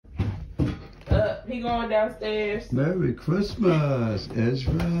He going downstairs. Merry Christmas,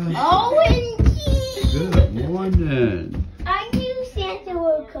 Ezra. OMG! Good morning. I knew Santa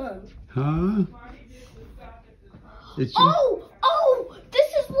would come. Huh? Oh, this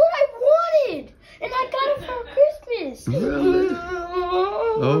is what I wanted. And I got it for Christmas. Really?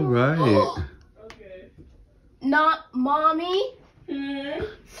 All right. Not Mommy. Hmm?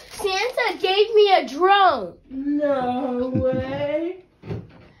 Santa gave me a drone. No way.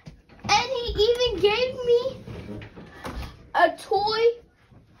 And he even gave me a toy.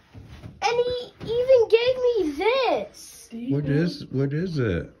 And he even gave me this. What is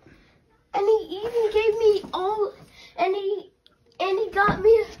it? And he even gave me all, and he got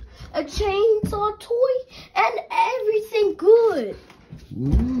me a chainsaw toy and everything good.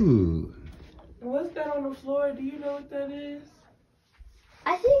 Ooh. What's that on the floor? Do you know what that is?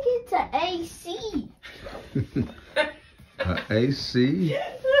 I think it's an AC. AC?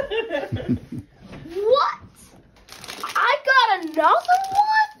 What? I got another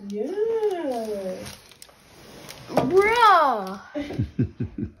one? Yeah. Bruh.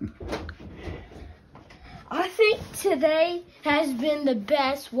 I think today has been the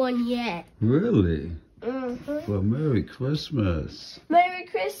best one yet. Really? Mm-hmm. Well, Merry Christmas. Merry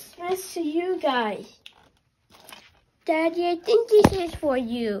Christmas to you guys. Daddy, I think this is for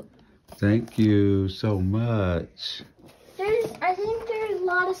you. Thank you so much. I think there's a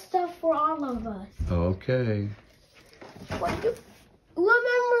lot of stuff for all of us. Okay. Remember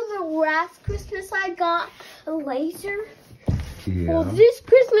the last Christmas I got a laser? Yeah. Well, this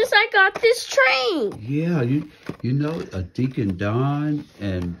Christmas I got this train. Yeah, you know, Deacon Don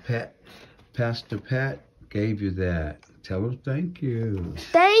and Pastor Pat gave you that. Tell them thank you.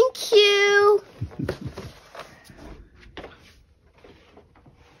 Thank you.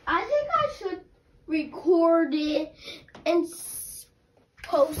 I think I should record it and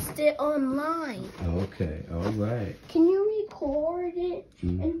post it online. Okay, all right. Can you record it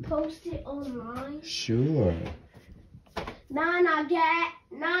and post it online? Sure. Nana,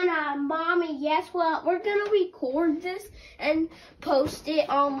 Mommy, guess what? We're gonna record this and post it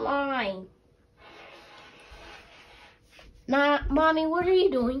online. Mommy, what are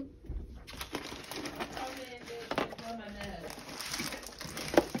you doing?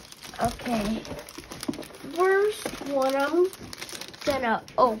 Okay. First one I'm gonna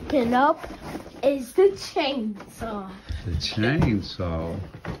open up is the chainsaw. The chainsaw.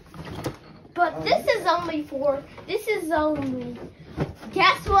 But this is only,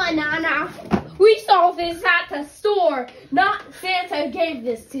 guess what, Nana? We saw this at the store, not Santa gave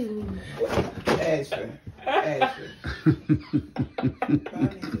this to me. Ashley.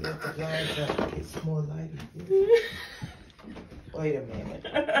 It's more lighter. Wait a minute.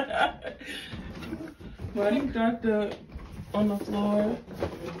 Well, he thought that on the floor.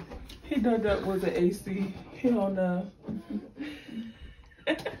 He thought that was an AC. He don't know.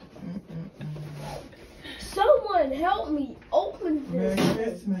 Someone help me open this. Merry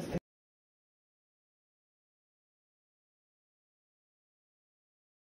Christmas.